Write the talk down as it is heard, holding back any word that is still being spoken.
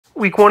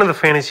week one of the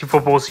fantasy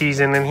football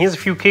season, and here's a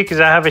few kickers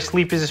I have as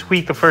sleepers this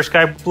week. The first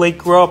guy, Blake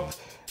Grupp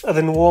of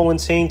the New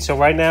Orleans Saints. So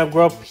right now,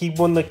 Grupp, he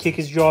won the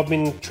kicker's job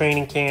in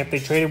training camp. They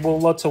traded Will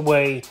Lutz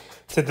away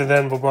to the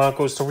Denver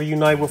Broncos to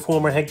reunite with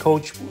former head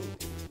coach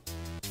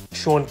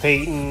Sean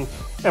Payton.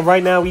 And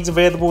right now, he's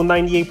available in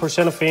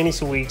 98% of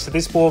fantasy leagues. So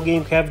this ball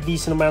game can have a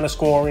decent amount of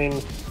scoring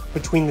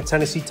between the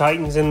Tennessee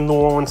Titans and the New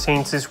Orleans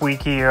Saints this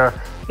week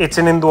here. It's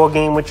an indoor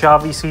game, which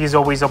obviously is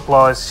always a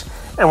plus.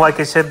 And like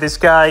I said, this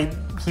guy,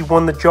 he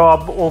won the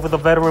job over the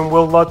veteran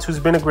Will Lutz, who's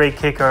been a great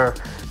kicker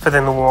for the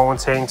New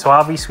Orleans Saints. So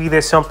obviously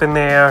there's something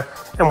there.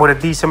 And with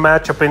a decent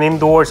matchup in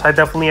indoors, I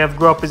definitely have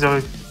Grupp as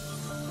a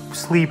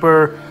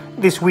sleeper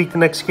this week. The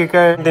next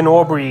kicker, then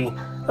Aubrey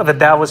of the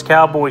Dallas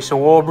Cowboys.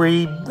 So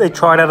Aubrey, they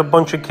tried out a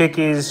bunch of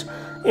kickers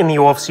in the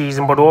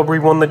offseason, but Aubrey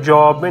won the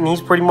job, and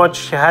he's pretty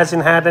much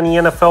hasn't had any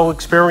NFL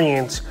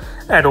experience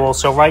at all.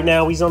 So right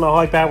now he's on a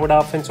high-powered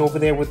offense over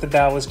there with the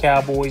Dallas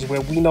Cowboys,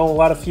 where we know a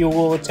lot of field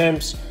goal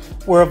attempts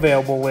were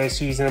available last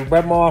season. And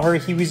Brett Maher,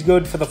 he was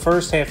good for the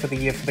first half of the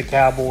year for the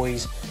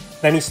Cowboys.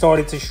 Then he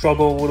started to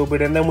struggle a little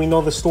bit, and then we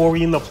know the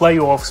story in the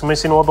playoffs,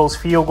 missing all those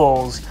field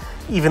goals,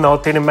 even though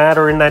it didn't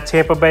matter in that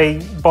Tampa Bay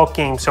Buck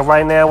game. So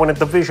right now in a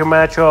division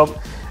matchup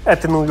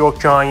at the New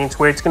York Giants,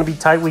 where it's going to be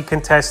tightly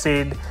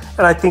contested,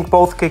 and I think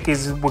both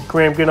kickers with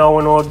Graham Gano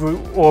and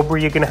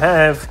Aubrey are going to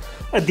have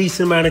a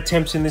decent amount of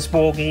attempts in this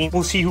ball game.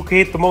 We'll see who can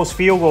hit the most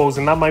field goals,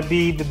 and that might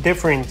be the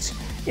difference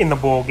in the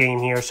ball game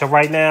here. So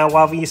right now,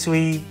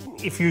 obviously,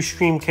 if you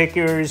stream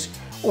kickers,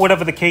 or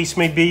whatever the case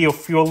may be,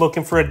 if you're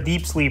looking for a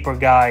deep sleeper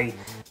guy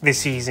this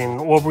season,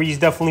 Aubrey is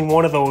definitely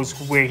one of those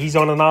where he's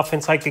on an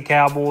offense like the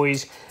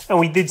Cowboys, and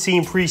we did see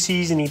in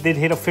preseason he did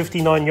hit a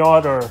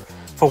 59-yarder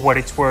for what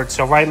it's worth.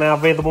 So right now,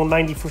 available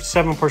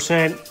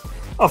 97%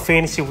 of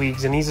fantasy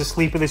leagues, and he's a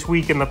sleeper this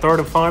week. And the third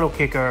and final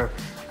kicker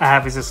I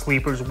have as a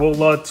sleeper is Will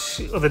Lutz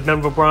of the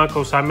Denver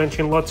Broncos. I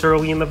mentioned Lutz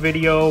early in the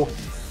video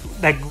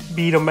that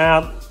beat him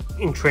out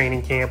in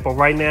training camp, but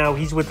right now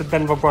he's with the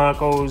Denver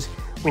Broncos.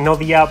 We know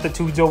the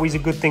altitude's always a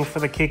good thing for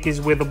the kickers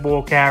where the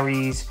ball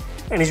carries,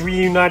 and he's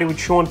reunited with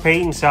Sean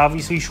Payton. So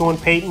obviously Sean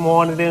Payton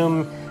wanted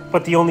him,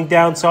 but the only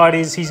downside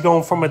is he's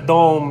going from a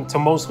dome to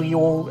mostly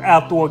all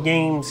outdoor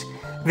games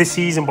this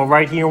season. But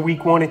right here in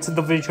week one, it's a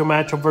division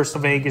matchup versus the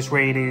Vegas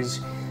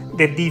Raiders.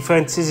 Their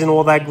defense isn't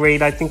all that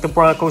great. I think the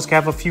Broncos can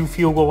have a few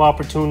field goal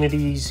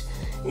opportunities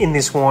in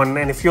this one.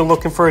 And if you're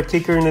looking for a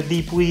kicker in a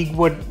deep league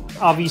with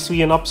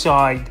obviously an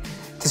upside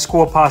to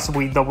score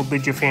possibly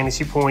double-digit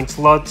fantasy points,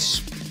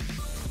 Lutz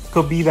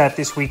could be that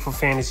this week for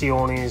fantasy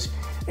owners.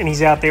 And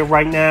he's out there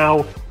right now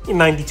in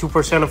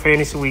 92% of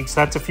fantasy leagues.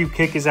 That's a few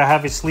kickers I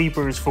have as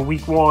sleepers for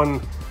week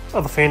one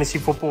of the fantasy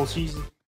football season.